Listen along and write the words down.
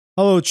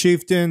Hello,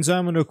 chieftains.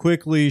 I'm going to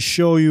quickly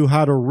show you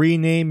how to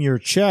rename your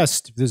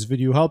chest. If this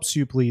video helps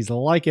you, please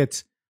like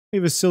it.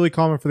 Leave a silly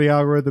comment for the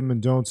algorithm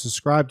and don't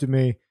subscribe to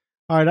me.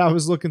 All right, I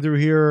was looking through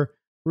here,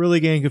 really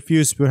getting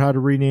confused about how to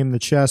rename the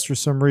chest for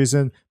some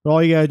reason. But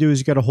all you got to do is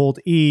you got to hold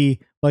E,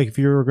 like if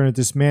you were going to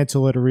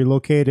dismantle it or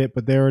relocate it.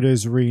 But there it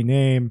is,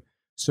 rename.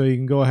 So you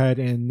can go ahead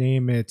and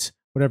name it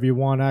whatever you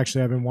want.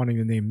 Actually, I've been wanting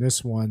to name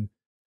this one.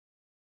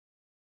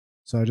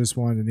 So I just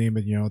wanted to name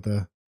it,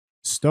 the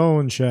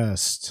stone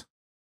chest.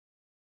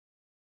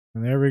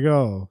 And there we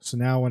go. So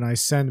now when I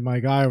send my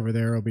guy over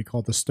there, it'll be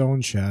called the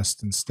stone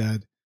chest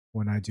instead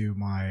when I do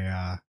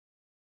my,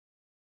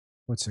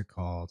 what's it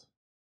called?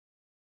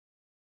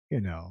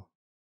 When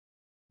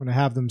I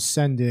have them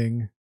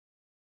sending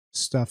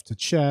stuff to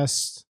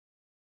chest,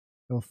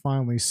 they'll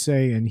finally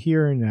say in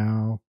here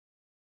now,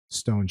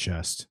 stone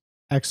chest.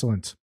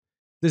 Excellent.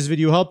 If this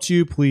video helped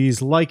you,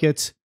 please like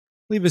it.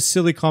 Leave a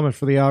silly comment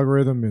for the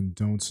algorithm and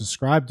don't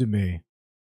subscribe to me.